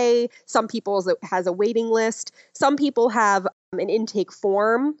away. Some people has a waiting list. Some people have an intake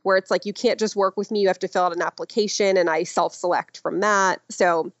form where it's like, you can't just work with me. You have to fill out an application and I self-select from that.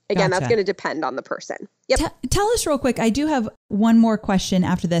 So again, That's going to depend on the person. Yep. Tell us real quick. I do have one more question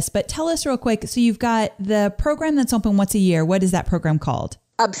after this, but tell us real quick. So you've got the program that's open once a year. What is that program called?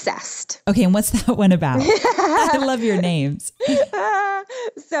 Obsessed. Okay. And what's that one about? I love your names.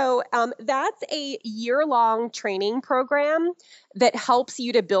 So that's a year-long training program that helps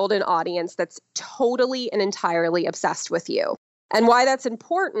you to build an audience that's totally and entirely obsessed with you. And why that's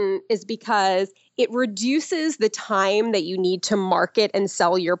important is because it reduces the time that you need to market and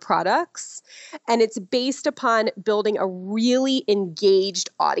sell your products. And it's based upon building a really engaged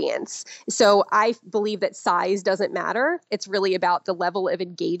audience. So I believe that size doesn't matter. It's really about the level of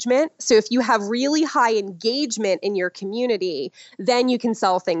engagement. So if you have really high engagement in your community, then you can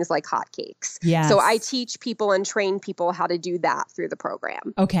sell things like hotcakes. Yes. So I teach people and train people how to do that through the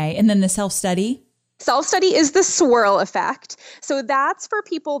program. Okay. And then the self-study? Self-study is the swirl effect. So that's for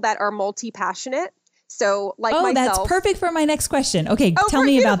people that are multi-passionate. So like myself. That's perfect for my next question. Okay. Tell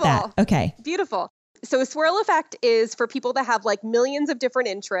me about that. Okay. Beautiful. So a swirl effect is for people that have like millions of different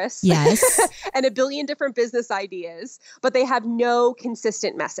interests. Yes. And a billion different business ideas, but they have no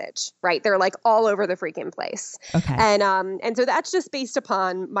consistent message, right? They're like all over the freaking place. Okay. And so that's just based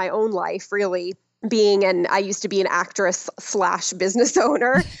upon my own life, really. I used to be an actress / business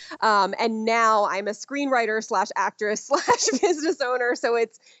owner. And now I'm a screenwriter / actress / business owner. So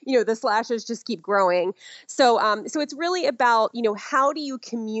it's, the slashes just keep growing. So it's really about, how do you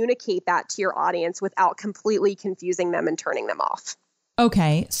communicate that to your audience without completely confusing them and turning them off?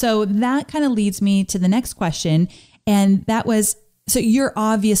 Okay. So that kind of leads me to the next question. And that was, so you're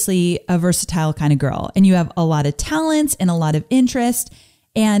obviously a versatile kind of girl and you have a lot of talents and a lot of interest.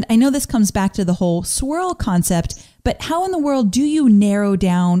 And I know this comes back to the whole swirl concept, but how in the world do you narrow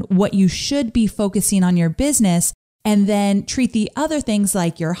down what you should be focusing on your business and then treat the other things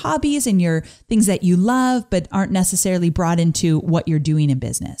like your hobbies and your things that you love, but aren't necessarily brought into what you're doing in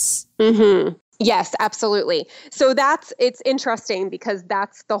business. Mm-hmm. Yes, absolutely. So it's interesting because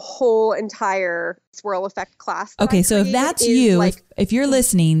that's the whole entire swirl effect class. Okay. So if that's you, if you're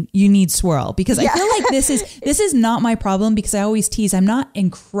listening, you need swirl, because I feel like this is not my problem, because I always tease, I'm not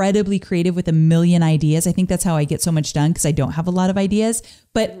incredibly creative with a million ideas. I think that's how I get so much done, because I don't have a lot of ideas.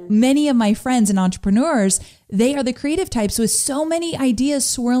 But many of my friends and entrepreneurs, they are the creative types with so many ideas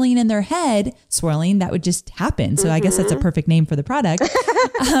swirling in their head. Swirling, that would just happen. So I guess that's a perfect name for the product.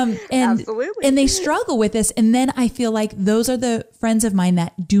 Absolutely. And they struggle with this. And then I feel like those are the friends of mine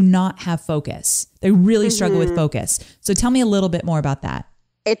that do not have focus. They really struggle with focus. So tell me a little bit more about that.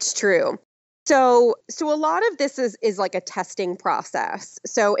 It's true. So a lot of this is like a testing process.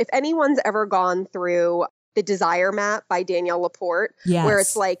 So if anyone's ever gone through the Desire Map by Danielle Laporte, where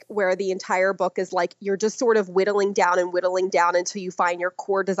it's like, where the entire book is like, you're just sort of whittling down until you find your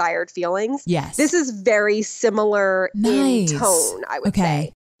core desired feelings. Yes. This is very similar in tone, I would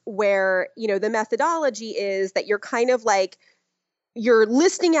say, where, the methodology is that you're kind of like, you're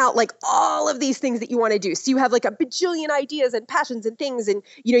listing out like all of these things that you want to do. So you have like a bajillion ideas and passions and things, and,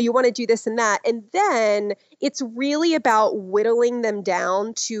 you want to do this and that. And then it's really about whittling them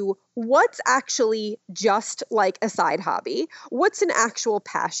down to what's actually just like a side hobby. What's an actual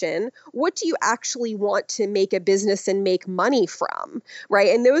passion? What do you actually want to make a business and make money from?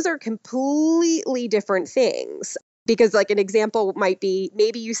 Right. And those are completely different things. Because like an example might be,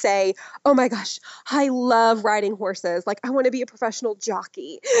 maybe you say, oh my gosh, I love riding horses. Like I want to be a professional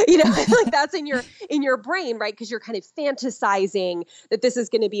jockey, like that's in your brain, right? Because you're kind of fantasizing that this is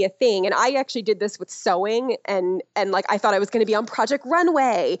going to be a thing. And I actually did this with sewing, and like I thought I was going to be on Project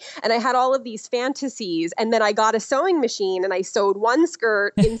Runway, and I had all of these fantasies. And then I got a sewing machine and I sewed one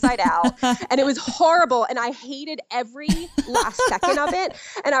skirt inside out, and it was horrible. And I hated every last second of it.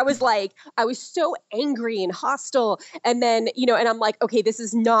 And I was so angry and hostile. And then, and I'm like, okay, this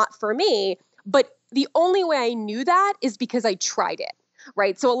is not for me. But the only way I knew that is because I tried it.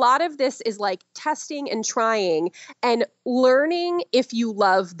 Right. So a lot of this is like testing and trying and learning if you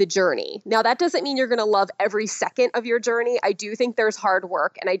love the journey. Now, that doesn't mean you're going to love every second of your journey. I do think there's hard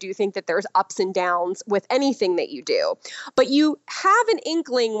work, and I do think that there's ups and downs with anything that you do. But you have an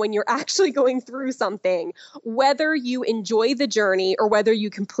inkling when you're actually going through something, whether you enjoy the journey or whether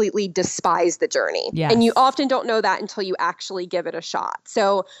you completely despise the journey. Yes. And you often don't know that until you actually give it a shot.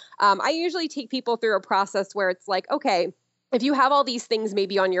 So I usually take people through a process where it's like, okay, if you have all these things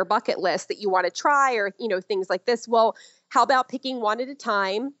maybe on your bucket list that you want to try, or, things like this, well, how about picking one at a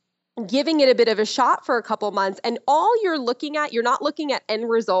time, giving it a bit of a shot for a couple months, and all you're not looking at end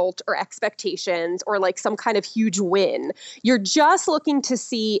result or expectations or like some kind of huge win. You're just looking to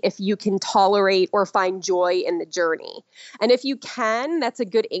see if you can tolerate or find joy in the journey. And if you can, that's a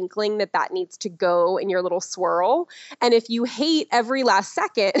good inkling that needs to go in your little swirl. And if you hate every last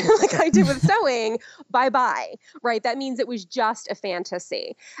second, like I did with sewing, bye-bye, right? That means it was just a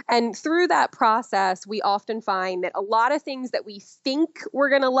fantasy. And through that process, we often find that a lot of things that we think we're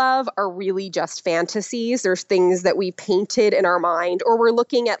going to love are really just fantasies. There's things that we painted in our mind, or we're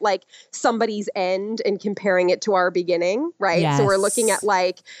looking at like somebody's end and comparing it to our beginning, right? Yes. So we're looking at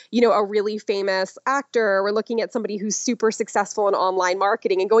like, a really famous actor. We're looking at somebody who's super successful in online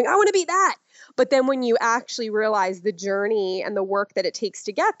marketing and going, I want to be that. But then when you actually realize the journey and the work that it takes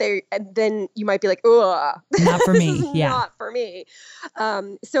to get there, then you might be like, ugh, not for me. Yeah. Not for me.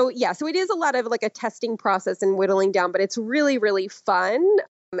 So it is a lot of like a testing process and whittling down, but it's really, really fun.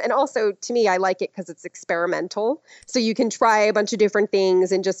 And also, to me, I like it because it's experimental. So you can try a bunch of different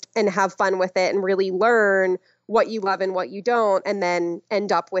things and have fun with it and really learn what you love and what you don't, and then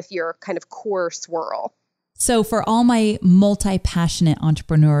end up with your kind of core swirl. So for all my multi-passionate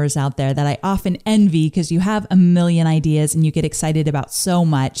entrepreneurs out there that I often envy, because you have a million ideas and you get excited about so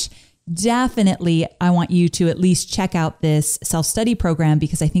much, definitely I want you to at least check out this self-study program,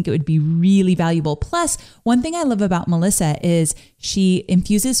 because I think it would be really valuable. Plus, one thing I love about Melissa is she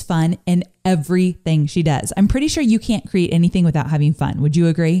infuses fun in everything she does. I'm pretty sure you can't create anything without having fun. Would you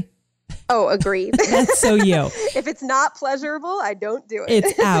agree? Oh, agreed. That's so you. If it's not pleasurable, I don't do it.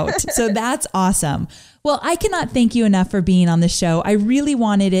 It's out. So that's awesome. Well, I cannot thank you enough for being on the show. I really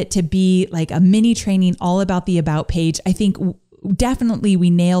wanted it to be like a mini training all about the About page. I think definitely we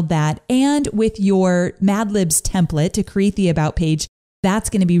nailed that. And with your Mad Libs template to create the About page, that's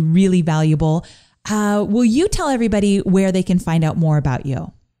going to be really valuable. Will you tell everybody where they can find out more about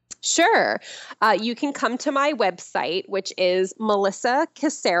you? Sure. You can come to my website, which is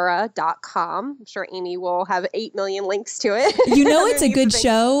melissacassera.com. I'm sure Amy will have 8 million links to it. You know, it's a good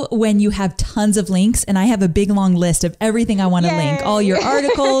show when you have tons of links, and I have a big long list of everything I want to link, all your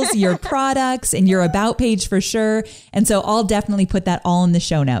articles, your products, and your about page for sure. And so I'll definitely put that all in the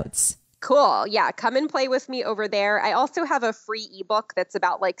show notes. Cool. Yeah. Come and play with me over there. I also have a free ebook that's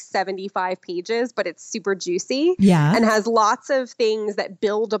about like 75 pages, but it's super juicy and has lots of things that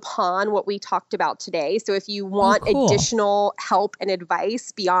build upon what we talked about today. So if you want additional help and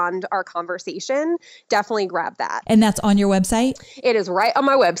advice beyond our conversation, definitely grab that. And that's on your website? It is right on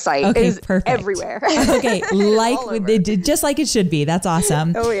my website. Okay, it is perfect. Everywhere. Okay. Just like it should be. That's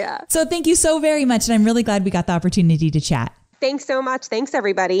awesome. Oh, yeah. So thank you so very much. And I'm really glad we got the opportunity to chat. Thanks so much. Thanks,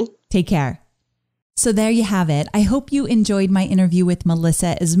 everybody. Take care. So there you have it. I hope you enjoyed my interview with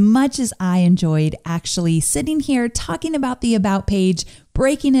Melissa as much as I enjoyed actually sitting here talking about the About page,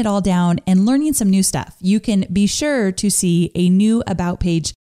 breaking it all down, and learning some new stuff. You can be sure to see a new About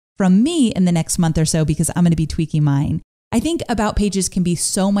page from me in the next month or so because I'm going to be tweaking mine. I think About pages can be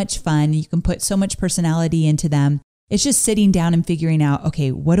so much fun. You can put so much personality into them. It's just sitting down and figuring out, okay,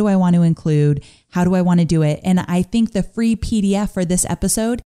 what do I want to include? How do I want to do it? And I think the free PDF for this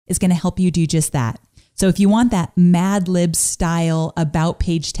episode is going to help you do just that. So if you want that Mad Lib style About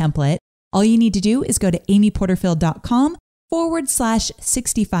page template, all you need to do is go to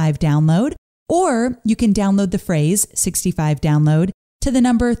amyporterfield.com/65 download, or you can download the phrase 65 download to the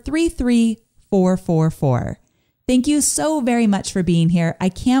number 33444. Thank you so very much for being here. I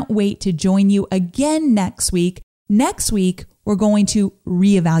can't wait to join you again next week. Next week, we're going to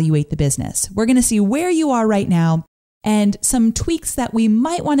reevaluate the business. We're going to see where you are right now and some tweaks that we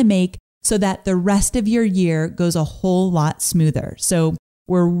might want to make so that the rest of your year goes a whole lot smoother. So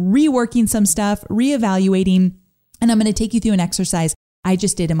we're reworking some stuff, reevaluating, and I'm going to take you through an exercise I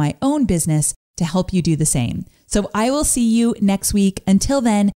just did in my own business to help you do the same. So I will see you next week. Until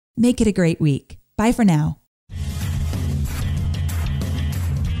then, make it a great week. Bye for now.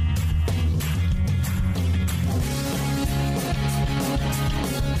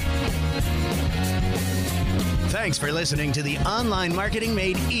 Thanks for listening to the Online Marketing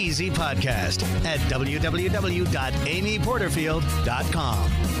Made Easy podcast at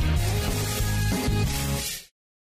www.amyporterfield.com.